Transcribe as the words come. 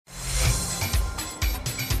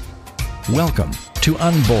Welcome to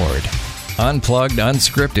Unboard. Unplugged,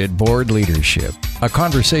 unscripted board leadership. A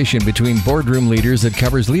conversation between boardroom leaders that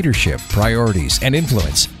covers leadership, priorities, and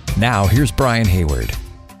influence. Now, here's Brian Hayward.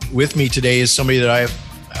 With me today is somebody that I've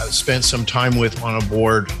spent some time with on a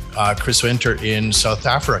board, Chris Winter in South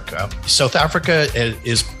Africa. South Africa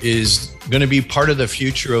is going to be part of the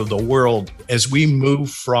future of the world as we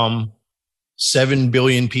move from 7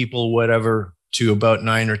 billion people, whatever, to about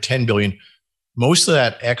 9 or 10 billion. Most of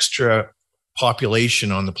that extra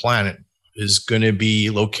population on the planet is going to be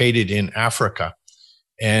located in Africa.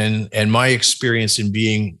 And my experience in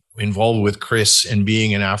being involved with Chris and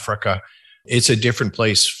being in Africa, it's a different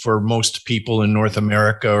place for most people in North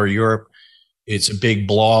America or Europe. It's a big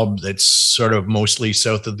blob that's sort of mostly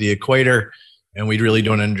south of the equator, and we really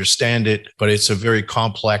don't understand it, but it's a very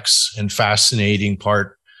complex and fascinating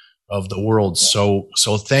part of the world. So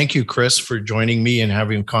thank you, Chris, for joining me and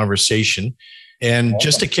having a conversation. And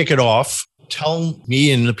just to kick it off, tell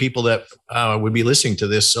me and the people that would be listening to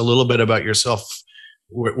this a little bit about yourself,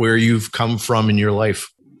 where you've come from in your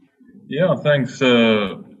life. Yeah, thanks,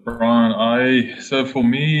 Brian. So for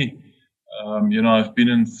me, I've been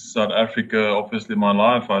in South Africa obviously my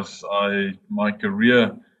life. My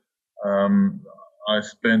career, I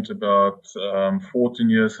spent about 14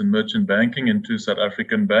 years in merchant banking in 2 South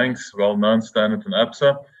African banks, well-known, Standard and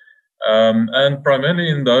Absa. And primarily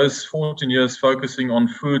in those 14 years focusing on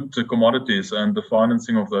food commodities and the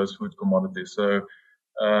financing of those food commodities. So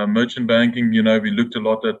merchant banking, we looked a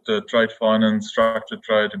lot at trade finance, structured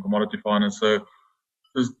trade and commodity finance. So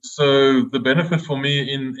the benefit for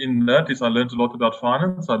me in that is I learned a lot about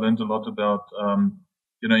finance. I learned a lot about,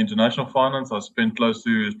 international finance. I spent close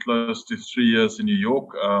to 3 years in New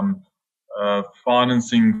York,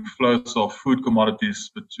 financing flows of food commodities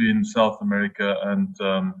between South America and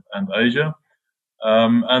Asia.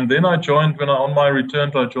 And then on my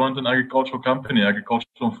return, I joined an agricultural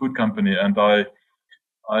and food company, and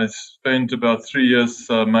I spent about 3 years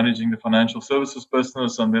managing the financial services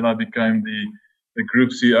business, and then I became the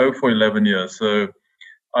group CEO for 11 years. So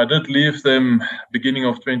I did leave them beginning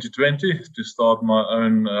of 2020 to start my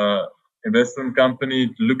own investment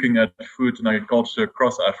company looking at food and agriculture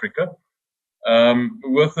across Africa,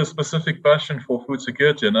 with a specific passion for food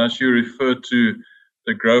security. And as you referred to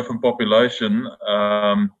the growth in population,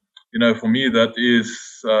 for me, that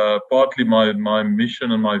is partly my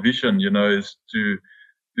mission and my vision, is to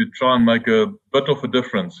try and make a bit of a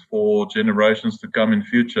difference for generations to come in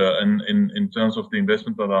future and in terms of the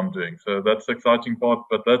investment that I'm doing. So that's the exciting part,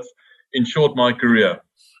 but that's in short my career.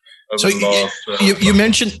 So you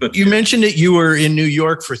mentioned that you were in New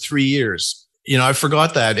York for 3 years. I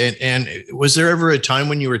forgot that. And was there ever a time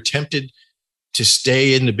when you were tempted to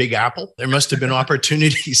stay in the Big Apple? There must have been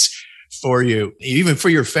opportunities for you, even for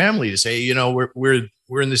your family, to say,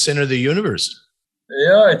 we're in the center of the universe.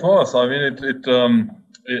 Yeah, it was. I mean,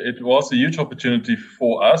 it was a huge opportunity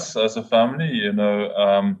for us as a family, and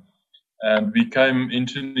we came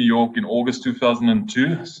into New York in August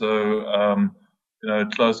 2002. So,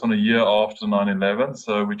 it closed on a year after 9/11.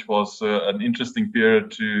 So, which was an interesting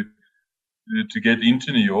period to get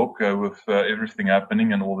into New York with everything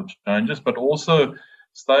happening and all the changes. But also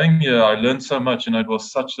staying here, I learned so much, and it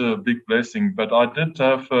was such a big blessing. But I did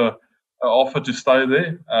have an offer to stay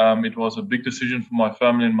there. It was a big decision for my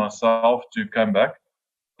family and myself to come back.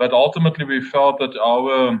 But ultimately, we felt that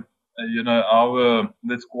our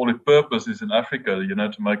let's call it purpose is in Africa,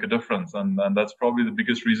 to make a difference, and that's probably the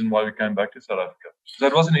biggest reason why we came back to South Africa. So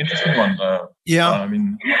that was an interesting one. I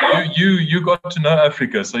mean, you got to know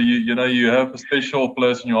Africa, so you have a special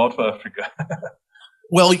place in your heart for Africa.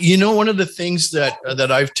 Well, one of the things that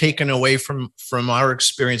I've taken away from our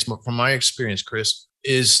experience, from my experience, Chris,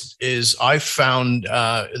 is I found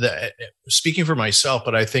that, speaking for myself,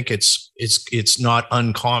 but I think it's not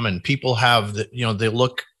uncommon. People have they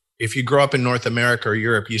look. If you grow up in North America or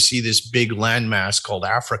Europe, you see this big landmass called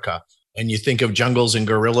Africa, and you think of jungles and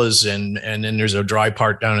gorillas, and then there's a dry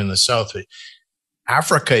part down in the south.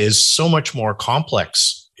 Africa is so much more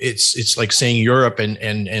complex. It's like saying Europe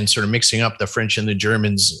and sort of mixing up the French and the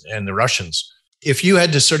Germans and the Russians. If you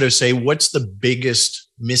had to sort of say, what's the biggest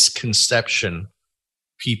misconception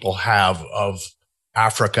people have of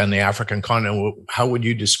Africa and the African continent, how would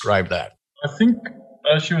you describe that? I think,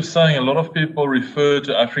 as you were saying, a lot of people refer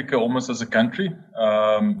to Africa almost as a country,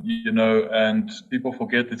 and people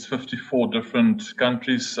forget it's 54 different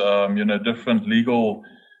countries, different legal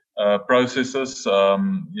processes,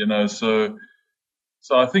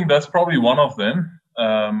 so I think that's probably one of them.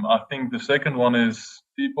 I think the second one is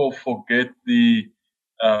people forget the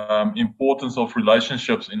importance of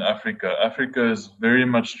relationships in Africa. Africa is very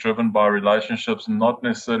much driven by relationships, not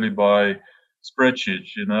necessarily by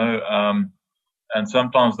spreadsheets, and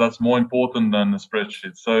sometimes that's more important than the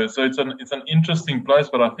spreadsheet. So it's an interesting place,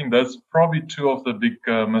 but I think that's probably two of the big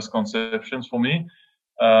misconceptions for me.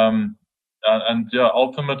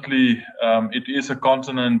 Ultimately, it is a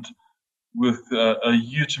continent with a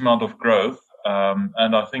huge amount of growth.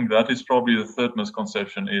 And I think that is probably the third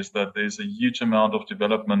misconception, is that there's a huge amount of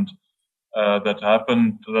development that's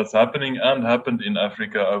happening and happened in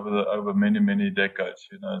Africa over many, many decades.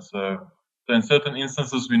 So in certain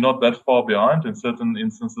instances we're not that far behind. In certain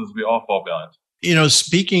instances we are far behind.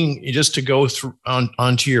 Speaking, just to go through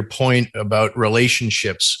onto your point about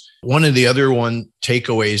relationships, one of the other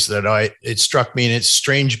takeaways that it struck me, and it's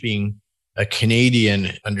strange being a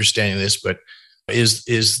Canadian understanding this, but is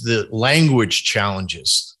the language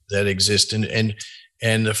challenges that exist, and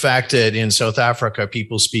the fact that in South Africa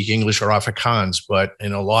people speak English or Afrikaans, but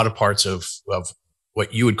in a lot of parts of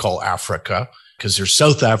what you would call Africa, because there's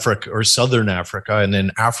South Africa or Southern Africa and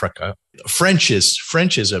then Africa, French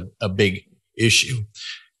is a big issue.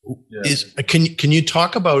 Yeah. Can you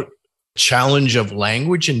talk about challenge of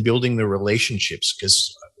language and building the relationships?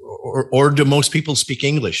 Because or do most people speak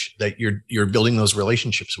English that you're building those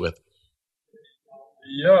relationships with?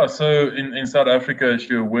 Yeah, so in South Africa, as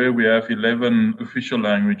you're aware, we have 11 official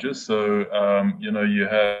languages. So you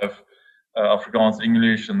have Afrikaans,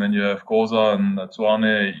 English, and then you have Xhosa and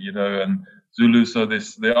Tswana, and Zulu. So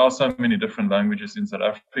there are so many different languages in South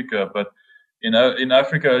Africa, but in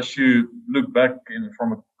Africa, as you look back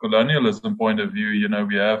from a colonialism point of view,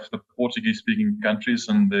 we have the Portuguese-speaking countries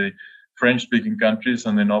and the French-speaking countries,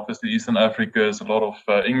 and then obviously Eastern Africa is a lot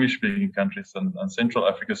of English-speaking countries and Central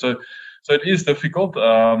Africa. So it is difficult,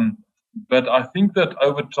 but I think that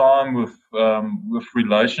over time with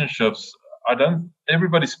relationships,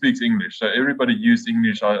 everybody speaks English, so everybody uses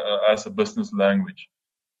English as a business language,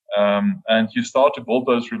 and you start to build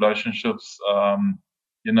those relationships.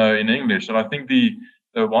 In English. And I think the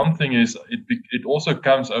one thing is it also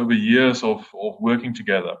comes over years of working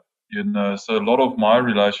together, so a lot of my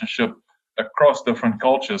relationship across different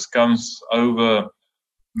cultures comes over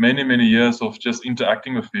many, many years of just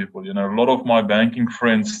interacting with people. A lot of my banking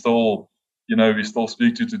friends still, we still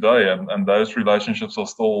speak to today, and those relationships are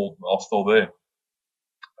still there.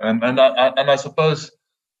 And I suppose,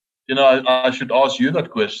 I should ask you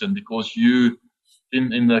that question, because you,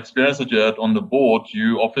 in the experience that you had on the board,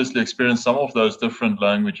 you obviously experienced some of those different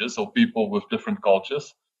languages or people with different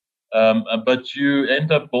cultures, but you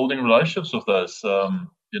end up building relationships with those, and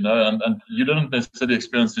you didn't necessarily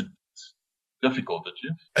experience it difficult, did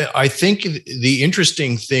you? I think the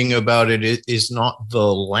interesting thing about it is not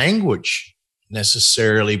the language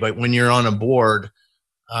necessarily, but when you're on a board,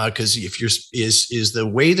 because is the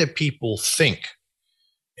way that people think,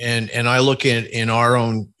 and I look at in our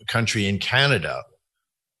own country in Canada.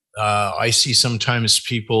 I see sometimes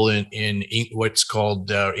people in what's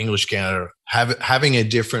called English Canada having a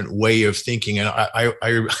different way of thinking, and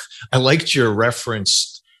I liked your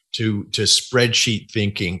reference to spreadsheet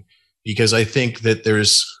thinking, because I think that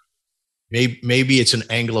there's maybe it's an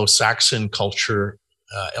Anglo-Saxon culture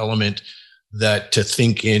element that to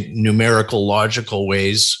think in numerical, logical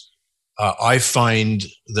ways. I find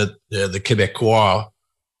that the Québécois,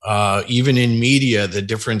 even in media, the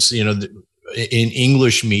difference, in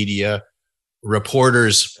English media,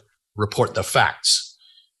 reporters report the facts,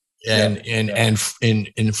 and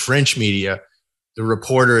in French media, the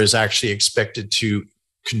reporter is actually expected to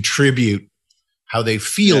contribute how they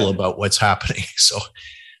feel about what's happening. So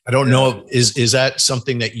I don't know, is that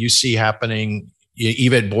something that you see happening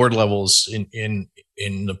even at board levels in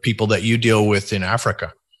the people that you deal with in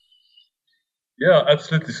Africa? Yeah,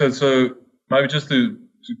 absolutely. So maybe just to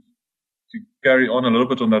carry on a little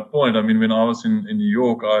bit on that point. I mean, when I was in New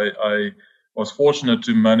York, I was fortunate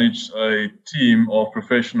to manage a team of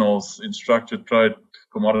professionals in structured trade,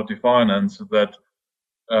 commodity finance that,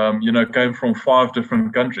 came from 5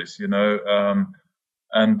 different countries, and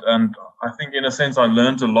I think in a sense I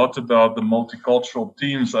learned a lot about the multicultural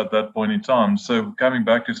teams at that point in time. So coming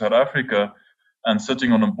back to South Africa and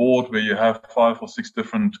sitting on a board where you have 5 or 6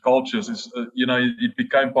 different cultures, it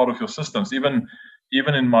became part of your systems.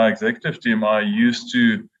 Even in my executive team, I used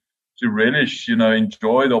to relish,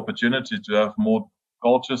 enjoy the opportunity to have more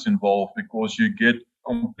cultures involved, because you get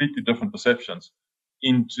completely different perceptions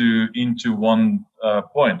into one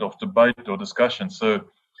point of debate or discussion. So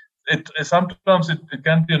sometimes it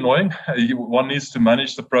can be annoying. One needs to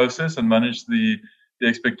manage the process and manage the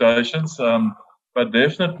expectations. But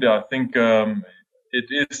definitely, I think it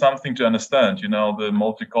is something to understand, the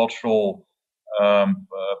multicultural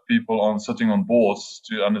people sitting on boards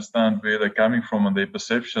to understand where they're coming from and their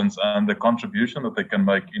perceptions and the contribution that they can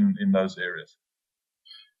make in those areas.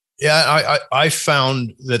 Yeah, I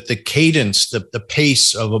found that the cadence, the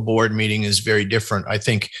pace of a board meeting is very different. I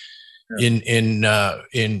think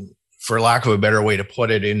in for lack of a better way to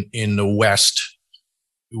put it, in the West,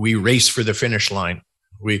 we race for the finish line.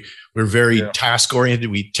 We're very task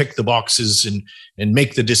oriented. We tick the boxes and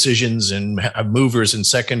make the decisions and have movers and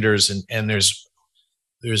seconders, and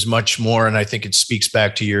there's much more. And I think it speaks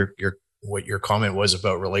back to what your comment was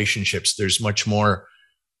about relationships. There's much more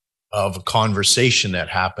of a conversation that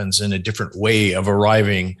happens in a different way of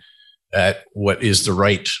arriving at what is the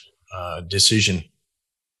right decision.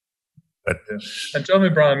 But and tell me,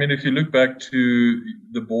 Brian, I mean, if you look back to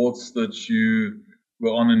the boards that you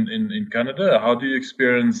were on in Canada, how do you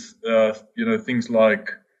experience, things like,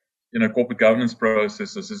 corporate governance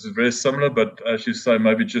processes? Is it very similar, but as you say,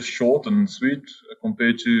 maybe just short and sweet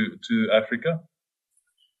compared to Africa?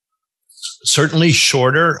 Certainly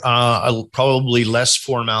shorter, probably less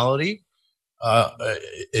formality.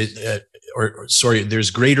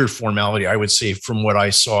 There's greater formality, I would say, from what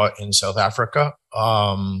I saw in South Africa,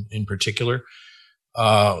 in particular.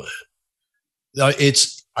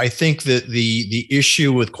 I think that the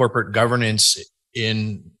issue with corporate governance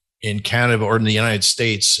in Canada or in the United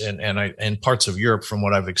States and parts of Europe, from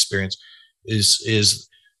what I've experienced, is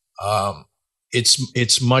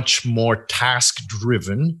it's much more task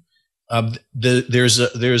driven.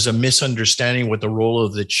 There's a misunderstanding what the role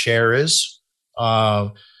of the chair is.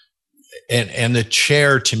 And the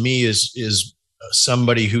chair to me is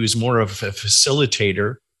somebody who's more of a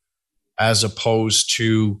facilitator as opposed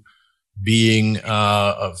to being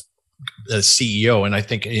a CEO. And I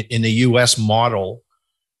think in the US model,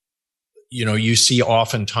 you see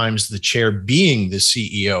oftentimes the chair being the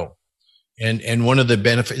CEO. And one of the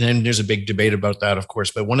benefits, and there's a big debate about that, of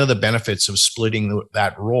course, but one of the benefits of splitting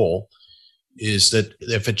that role is that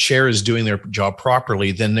if a chair is doing their job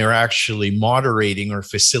properly, then they're actually moderating or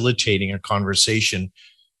facilitating a conversation,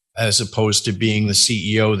 as opposed to being the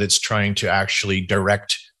CEO that's trying to actually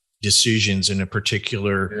direct decisions in a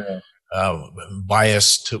particular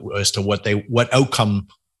bias as to what outcome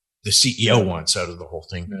the CEO wants out of the whole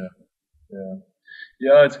thing.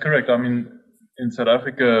 Yeah, it's correct. I mean, in South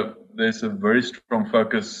Africa, there's a very strong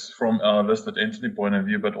focus from our listed entity point of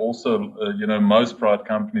view, but also, most private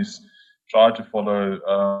companies try to follow,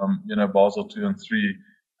 Basel 2 and 3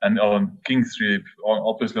 and on King 3,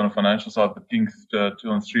 obviously on the financial side, but King 2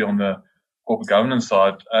 and 3 on the corporate governance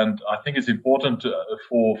side. And I think it's important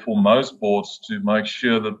for most boards to make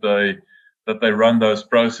sure that they run those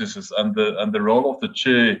processes, and the role of the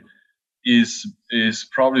chair is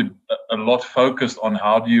probably a lot focused on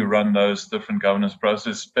how do you run those different governance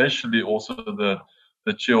processes, especially also the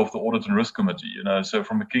chair of the audit and risk committee. So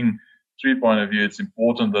from a King 3 point of view, it's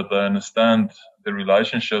important that they understand the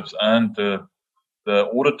relationships and the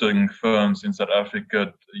auditing firms in South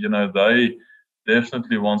Africa. They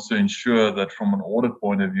definitely want to ensure that from an audit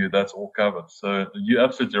point of view, that's all covered. So you're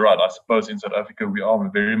absolutely right. I suppose in South Africa, we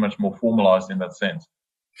are very much more formalized in that sense.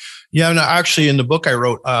 Yeah, no, actually, in the book I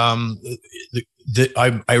wrote,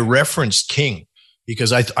 I referenced King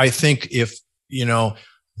because I think if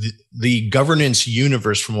the governance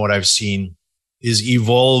universe, from what I've seen, is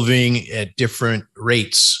evolving at different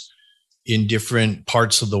rates in different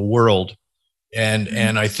parts of the world,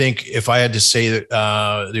 and I think if I had to say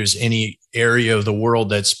that there's any area of the world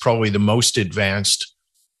that's probably the most advanced,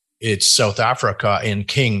 it's South Africa and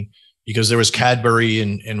King, because there was Cadbury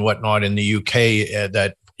and whatnot in the UK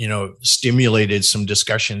that stimulated some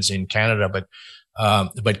discussions in Canada, but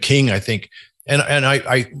King, I think, and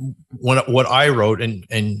what I wrote,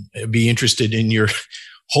 and be interested in your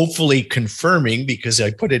hopefully confirming, because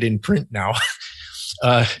I put it in print now,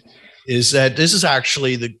 is that this is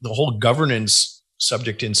actually the whole governance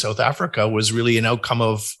subject in South Africa was really an outcome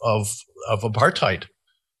of apartheid.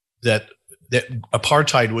 That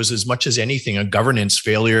apartheid was, as much as anything, a governance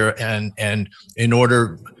failure, and in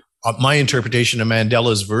order. My interpretation of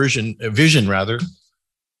Mandela's vision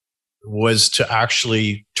was to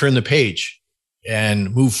actually turn the page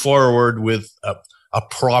and move forward with a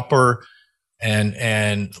proper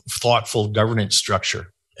and thoughtful governance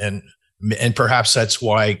structure. And perhaps that's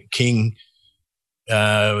why King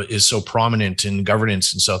is so prominent in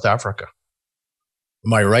governance in South Africa.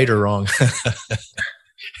 Am I right or wrong?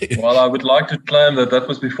 Well, I would like to claim that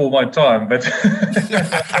was before my time, but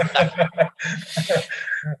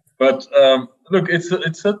but look, it's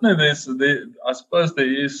certainly I suppose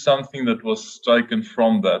there is something that was taken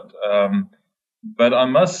from that. But I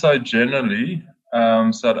must say, generally,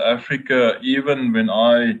 South Africa, even when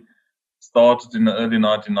I started in the early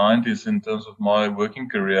 1990s in terms of my working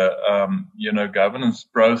career, governance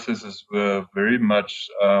processes were very much,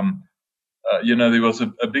 there was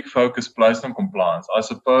a big focus placed on compliance. I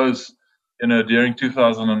suppose, during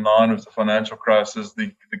 2009 with the financial crisis,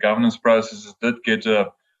 the governance processes did get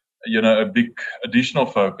a big additional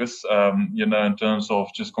focus, in terms of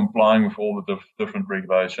just complying with all the different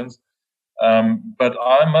regulations. But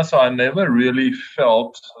I must say, I never really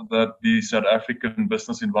felt that the South African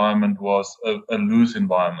business environment was a loose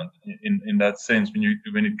environment in that sense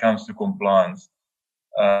when it comes to compliance.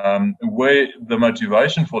 Where the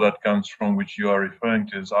motivation for that comes from, which you are referring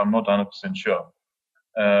to, is I'm not 100% sure.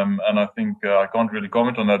 And I think I can't really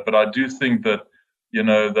comment on that, but I do think that,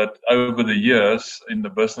 that over the years in the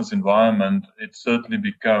business environment, it certainly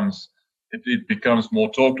becomes more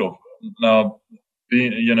talked of. Now,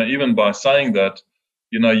 even by saying that,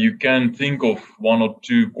 you can think of one or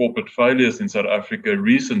two corporate failures in South Africa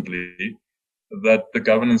recently that the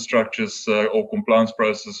governance structures or compliance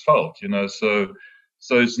process failed.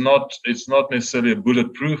 So it's not necessarily a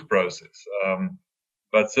bulletproof process,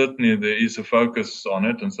 but certainly there is a focus on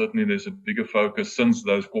it, and certainly there's a bigger focus since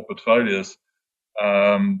those corporate failures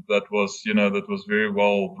that was very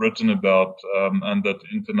well written about, and that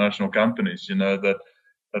international companies,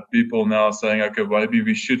 that people now are saying, okay, maybe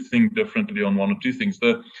we should think differently on one or two things.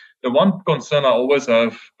 The one concern I always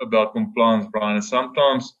have about compliance, Brian, is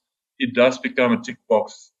sometimes it does become a tick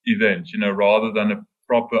box event, rather than a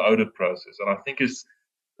proper audit process. And I think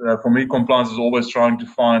for me, compliance is always trying to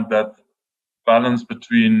find that balance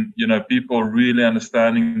between, people really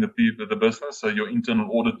understanding the business, so your internal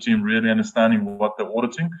audit team really understanding what they're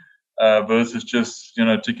auditing, versus just,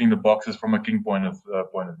 ticking the boxes from a king point of view.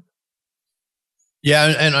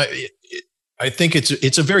 Yeah, and I think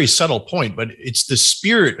it's a very subtle point, but it's the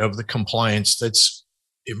spirit of the compliance that's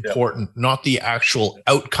important, not the actual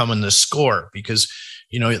outcome and the score. Because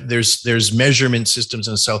there's measurement systems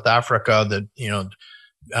in South Africa that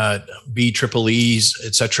BEEEs,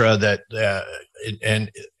 etc., that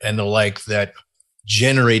and the like, that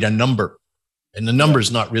generate a number, and the number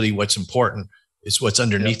is not really what's important; it's what's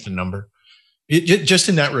underneath the number. Just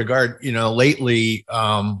in that regard, lately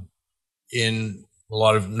in a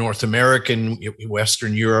lot of North American,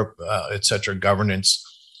 Western Europe, etc., governance.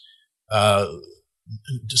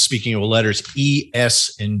 Speaking of letters, E,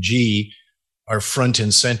 S, and G are front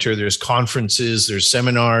and center. There's conferences, there's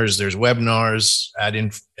seminars, there's webinars,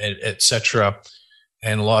 etc.,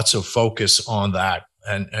 and lots of focus on that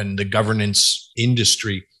and the governance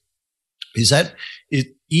industry. Is that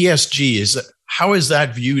ESG? How is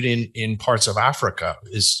that viewed in parts of Africa?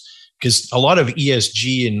 Because a lot of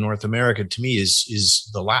ESG in North America, to me, is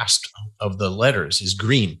the last of the letters, is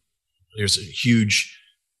green. There's a huge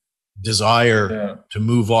desire to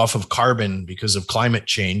move off of carbon because of climate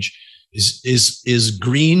change. Is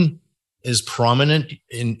green as prominent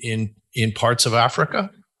in parts of Africa?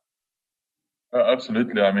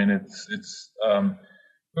 Absolutely. I mean, it's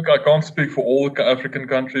look, I can't speak for all African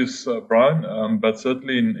countries, Brian, but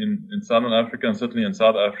certainly in Southern Africa and certainly in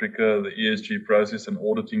South Africa, the ESG process and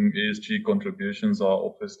auditing ESG contributions are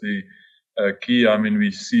obviously key. I mean,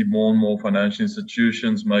 we see more and more financial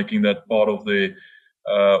institutions making that part of their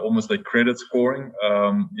almost like credit scoring,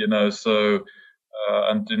 and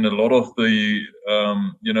in a lot of the,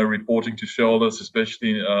 reporting to shareholders,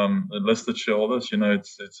 especially listed shareholders,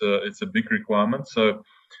 it's a big requirement. So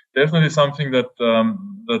definitely something that's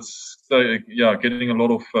getting a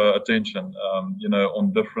lot of attention,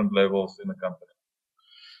 on different levels in the company.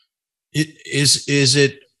 Is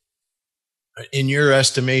it, in your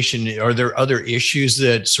estimation, are there other issues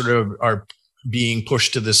that sort of are being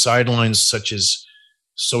pushed to the sidelines, such as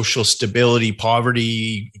social stability,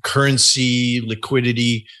 poverty, currency,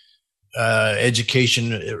 liquidity,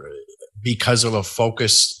 education, because of a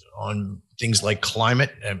focus on things like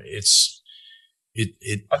climate? I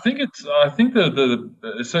think it's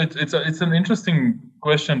an interesting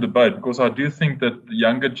question debate, because I do think that the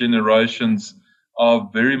younger generations are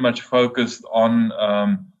very much focused on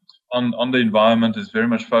the environment, is very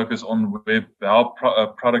much focused on how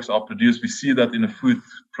products are produced. We see that in the food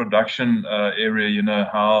production area,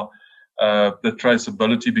 how the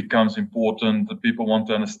traceability becomes important, that people want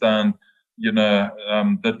to understand,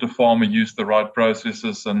 that the farmer used the right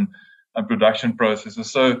processes and production processes.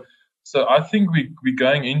 So I think we're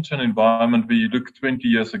going into an environment where you look 20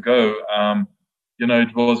 years ago,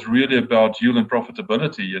 it was really about yield and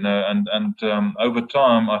profitability, and over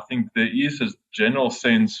time, I think there is a general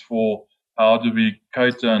sense for how do we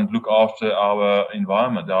cater and look after our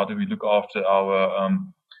environment? How do we look after our,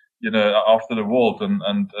 after the world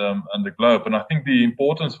and the globe? And I think the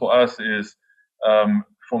importance for us is,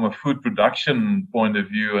 from a food production point of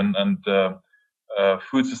view and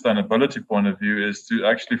food sustainability point of view is to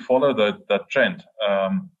actually follow that trend,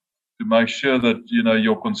 to make sure that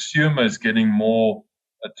your consumer is getting more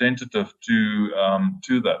attentive to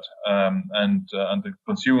that, and the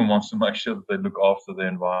consumer wants to make sure that they look after the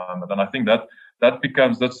environment. And I think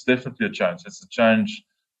that's definitely a change. It's a change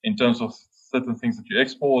in terms of certain things that you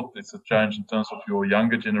export. It's a change in terms of your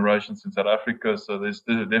younger generations in South Africa. So there's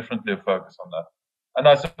definitely a focus on that. And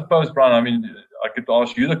I suppose, Brian, I mean, I could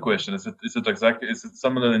ask you the question: is it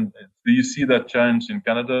similar? Do you see that change in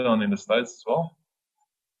Canada and in the States as well?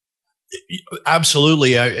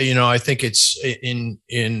 Absolutely. I think it's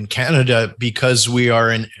in Canada, because we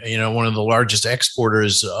are in one of the largest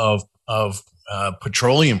exporters of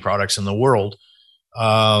petroleum products in the world.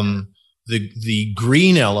 The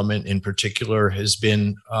green element in particular has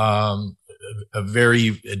been a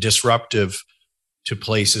very disruptive to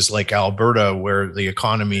places like Alberta, where the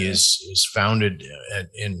economy is founded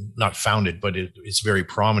not founded, but it's very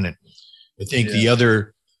prominent. I think the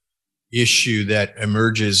other issue that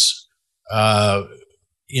emerges,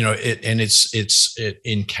 it's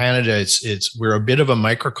in Canada, we're a bit of a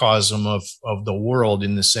microcosm of the world,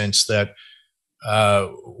 in the sense that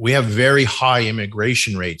we have very high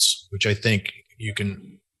immigration rates, which I think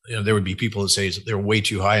there would be people that say they're way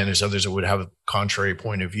too high, and there's others that would have a contrary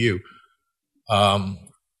point of view.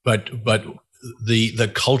 But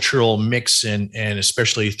the cultural mix and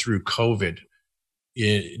especially through COVID,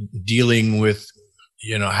 dealing with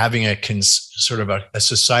having sort of a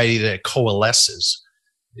society that coalesces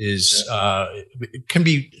it can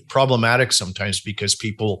be problematic sometimes, because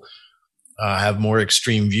people have more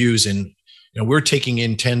extreme views, and we're taking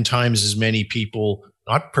in 10 times as many people,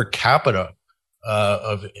 not per capita,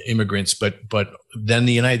 of immigrants, but than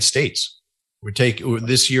the United States.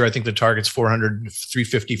 This year, I think the target's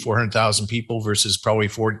 400,000 people versus probably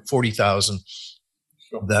 40,000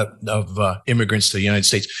 of immigrants to the United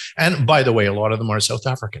States. And by the way, a lot of them are South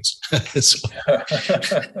Africans. So,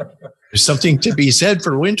 there's something to be said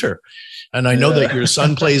for winter. And I know that your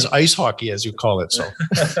son plays ice hockey, as you call it. So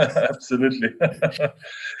absolutely.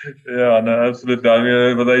 Yeah, no, absolutely. I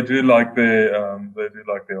mean, but they do like their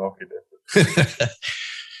hockey.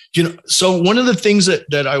 So one of the things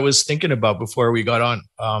that I was thinking about before we got on,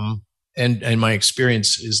 and my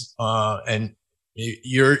experience is, and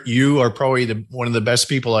you are probably one of the best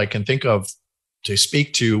people I can think of to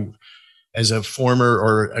speak to as a former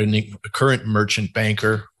or a current merchant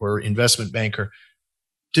banker or investment banker.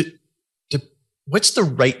 What's the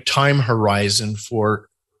right time horizon for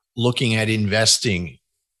looking at investing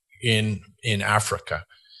in Africa?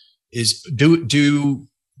 Do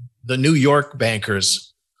the New York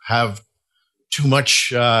bankers have too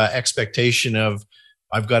much expectation of,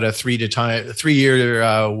 I've got a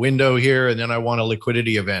 3-year window here, and then I want a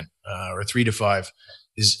liquidity event, or 3 to 5?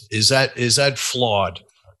 Is that flawed?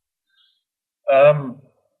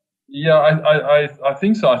 Yeah, I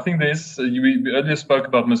think so. I think we earlier spoke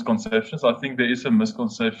about misconceptions. I think there is a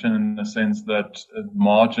misconception in the sense that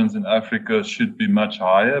margins in Africa should be much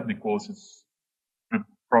higher because it's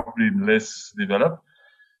probably less developed.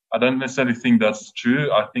 I don't necessarily think that's true.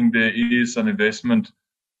 I think there is an investment.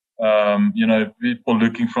 People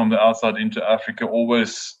looking from the outside into Africa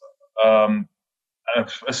always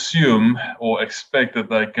assume or expect that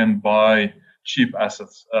they can buy cheap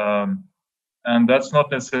assets. And that's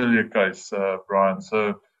not necessarily the case, Brian.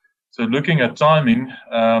 So looking at timing,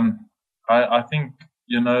 I think,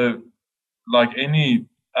 like any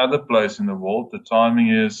other place in the world, the timing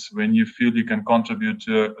is when you feel you can contribute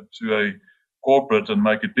to a corporate and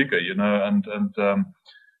make it bigger,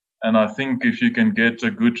 and I think if you can get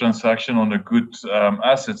a good transaction on a good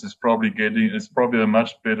assets, it's probably a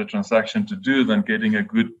much better transaction to do than getting a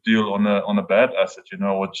good deal on a bad asset,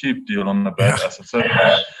 or a cheap deal on a bad asset.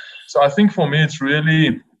 So I think for me, it's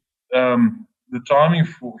really the timing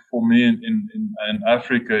for me in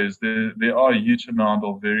Africa is there are a huge amount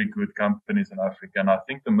of very good companies in Africa, and I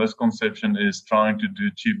think the misconception is trying to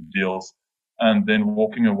do cheap deals and then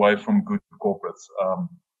walking away from good corporates.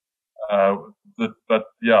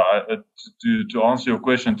 To answer your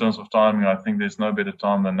question in terms of timing, I think there's no better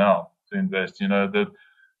time than now to invest.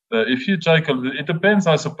 If you it depends,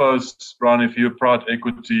 I suppose, Brian, if you're a private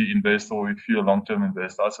equity investor or if you're a long-term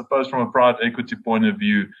investor. I suppose from a private equity point of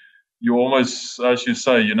view, you almost, as you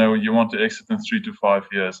say, you want to exit in 3 to 5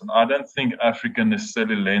 years. And I don't think Africa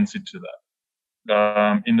necessarily lends it to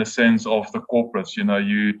that, in the sense of the corporates.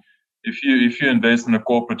 If you invest in a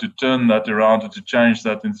corporate to turn that around and to change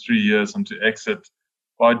that in 3 years and to exit,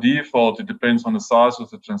 by default, it depends on the size of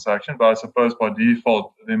the transaction. But I suppose by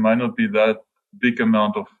default, there may not be that big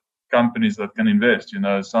amount of companies that can invest.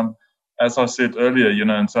 As I said earlier,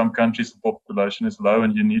 in some countries the population is low,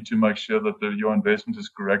 and you need to make sure that your investment is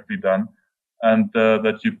correctly done, and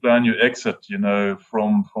that you plan your exit,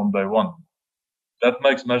 from day one. That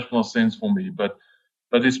makes much more sense for me. But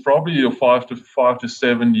it's probably your 5 to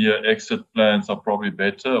 7 year exit plans are probably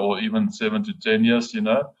better, or even 7 to 10 years. And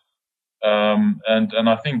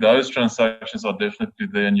I think those transactions are definitely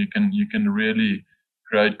there, and you can really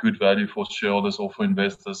create good value for shareholders or for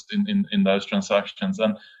investors in those transactions.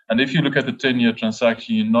 And if you look at the 10-year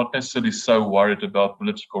transaction, you're not necessarily so worried about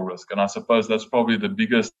political risk. And I suppose that's probably the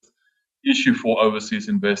biggest issue for overseas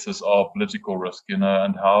investors are political risk, and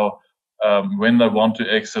how when they want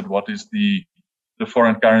to exit, what is the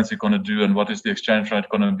foreign currency going to do, and what is the exchange rate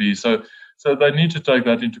going to be. So they need to take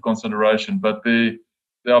that into consideration. But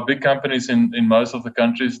there are big companies in most of the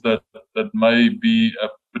countries that may be a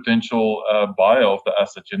potential buyer of the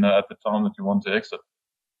asset, at the time that you want to exit.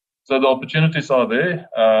 So the opportunities are there.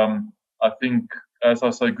 I think, as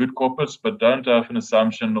I say, good corporates, but don't have an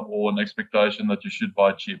assumption or an expectation that you should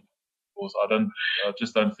buy cheap, because I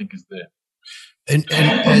just don't think it's there. And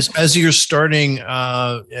as you're starting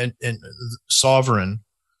and Sovereign,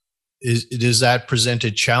 does that present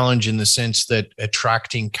a challenge in the sense that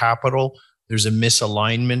attracting capital, there's a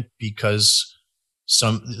misalignment because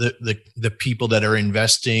the people that are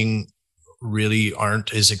investing really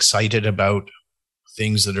aren't as excited about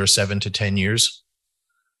things that are 7 to 10 years?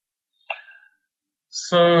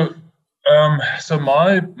 So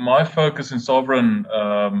my focus in Sovereign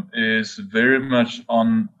is very much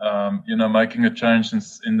on making a change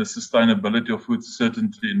in the sustainability of food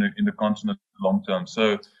certainty in the continent long term.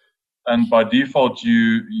 So, and by default,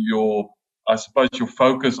 I suppose your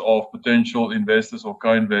focus of potential investors or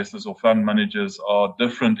co-investors or fund managers are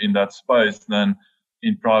different in that space than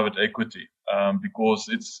in private equity, because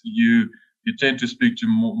you tend to speak to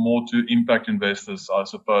more to impact investors, I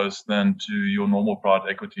suppose, than to your normal private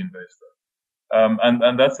equity investor.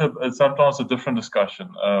 And that's sometimes a different discussion,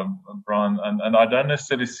 Brian. And I don't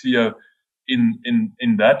necessarily see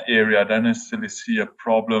in that area, I don't necessarily see a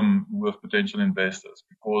problem with potential investors,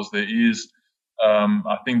 because there is,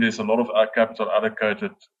 I think there's a lot of capital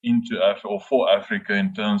allocated into Africa or for Africa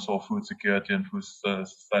in terms of food security and food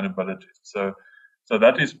sustainability. So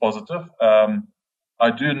that is positive. I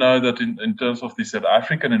do know that in terms of the South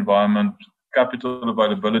African environment, capital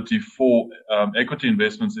availability for equity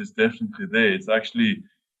investments is definitely there. It's actually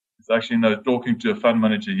talking to a fund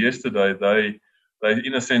manager yesterday, they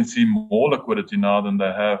in a sense see more liquidity now than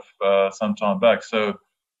they have some time back. So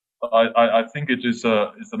I think it's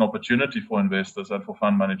an opportunity for investors and for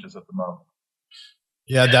fund managers at the moment.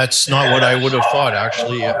 Yeah, that's not what I would have thought,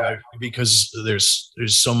 actually, because there's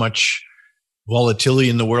so much volatility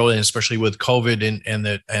in the world, and especially with COVID and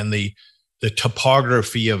the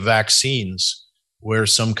topography of vaccines, where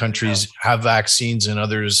some countries have vaccines and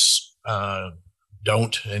others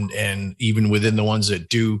don't, and even within the ones that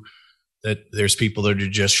do, that there's people that are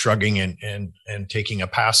just shrugging and taking a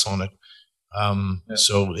pass on it.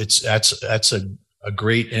 So that's a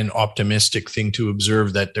great and optimistic thing to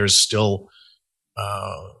observe, that there's still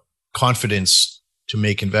confidence to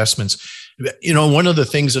make investments. One of the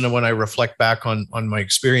things, and when I reflect back on my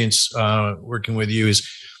experience working with you, is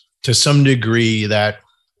to some degree that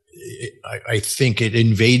I think it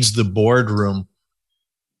invades the boardroom,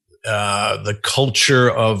 the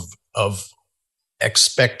culture of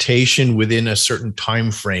expectation within a certain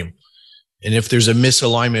time frame. And if there's a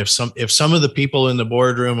misalignment, if some of the people in the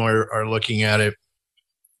boardroom are looking at it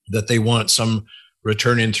that they want some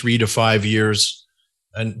return in 3 to 5 years,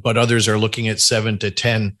 but others are looking at 7 to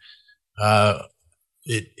 10,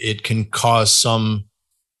 it can cause some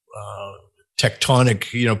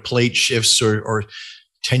tectonic, plate shifts or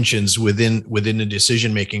tensions within the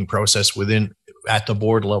decision making process at the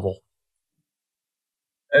board level.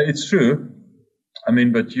 It's true. I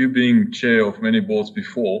mean, but you being chair of many boards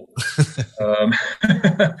before,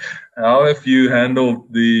 how have you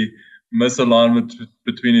handled the misalignment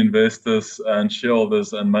between investors and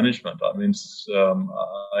shareholders and management? I mean,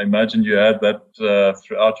 I imagine you had that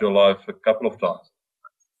throughout your life a couple of times.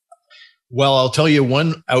 Well, I'll tell you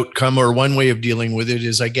one outcome or one way of dealing with it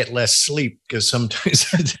is I get less sleep, because sometimes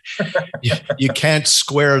you can't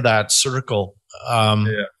square that circle.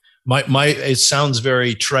 It sounds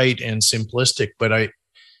very trite and simplistic, but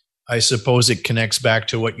I suppose it connects back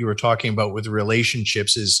to what you were talking about with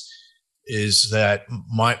relationships. Is that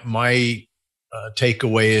my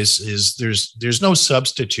takeaway is there's no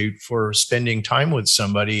substitute for spending time with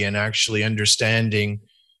somebody and actually understanding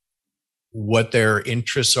what their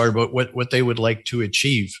interests are, but what they would like to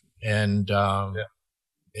achieve. And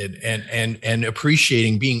and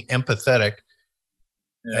appreciating, being empathetic,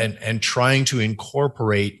 and trying to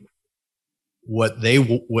incorporate what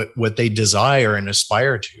they desire and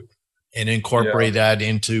aspire to, and incorporate that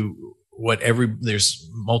into there's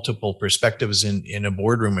multiple perspectives in a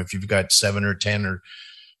boardroom. If you've got 7 or 10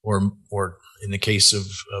 or in the case of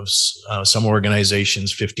some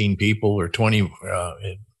organizations, 15 people or 20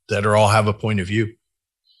 that all have a point of view.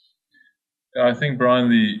 Yeah, I think, Brian,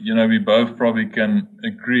 we both probably can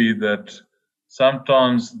agree that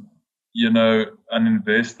sometimes, an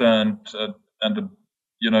investor and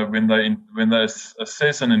when they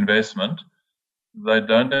assess an investment, they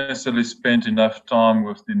don't necessarily spend enough time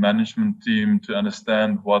with the management team to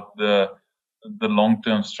understand what the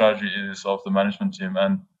long-term strategy is of the management team.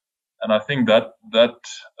 And I think that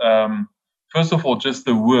first of all, just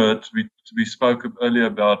the word, we spoke earlier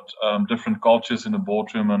about different cultures in the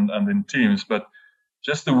boardroom and in teams, but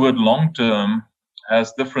just the word long-term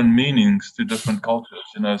has different meanings to different cultures,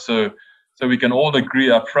 so we can all agree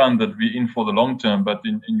up front that we're in for the long term, but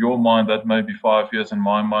in your mind, that may be 5 years, in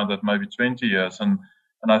my mind, that may be 20 years. And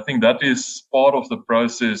I think that is part of the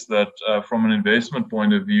process that from an investment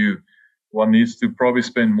point of view, one needs to probably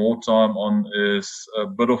spend more time on, is a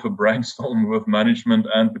bit of a brainstorm with management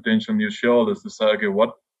and potential new shareholders to say, okay,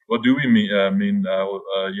 what do we mean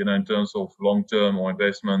in terms of long-term or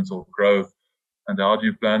investments or growth, and how do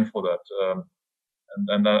you plan for that?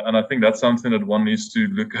 And I think that's something that one needs to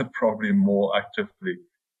look at probably more actively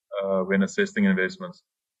when assessing investments.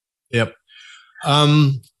 Yep.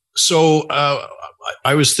 So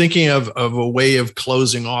I was thinking of a way of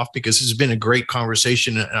closing off, because this has been a great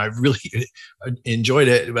conversation and I've really enjoyed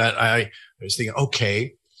it. But I was thinking,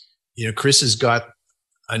 okay, Chris has got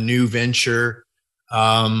a new venture.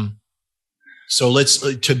 So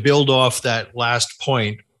to build off that last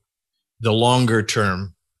point, the longer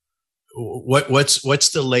term, what's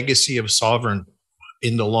the legacy of Sovereign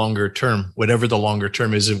in the longer term, whatever the longer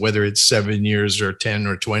term is, whether it's 7 years or 10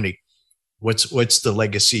 or 20? What's the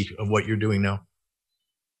legacy of what you're doing now?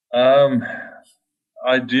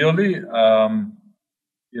 Ideally,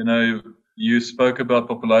 you spoke about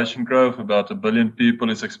population growth. About 1 billion people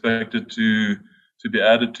is expected to be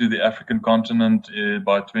added to the African continent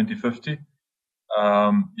by 2050.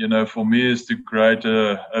 For me, is to create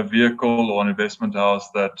a vehicle or an investment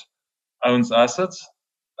house that owns assets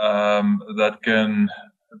that can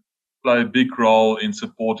play a big role in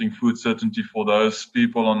supporting food certainty for those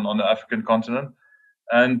people on the African continent,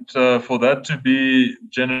 and for that to be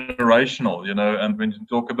generational, and when you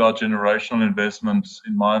talk about generational investments,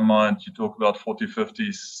 in my mind, you talk about 40,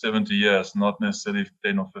 50, 70 years, not necessarily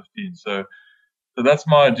 10 or 15. So that's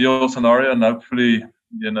my ideal scenario, and hopefully,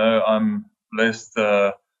 I'm blessed,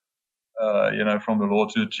 from the Lord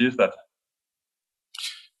to achieve that.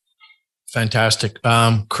 Fantastic.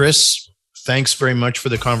 Chris, thanks very much for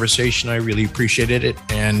the conversation. I really appreciated it.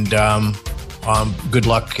 And good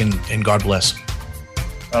luck and God bless.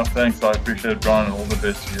 Thanks. I appreciate it, Brian, and all the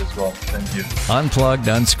best to you as well. Thank you. Unplugged,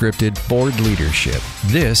 unscripted board leadership.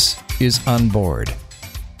 This is On Board.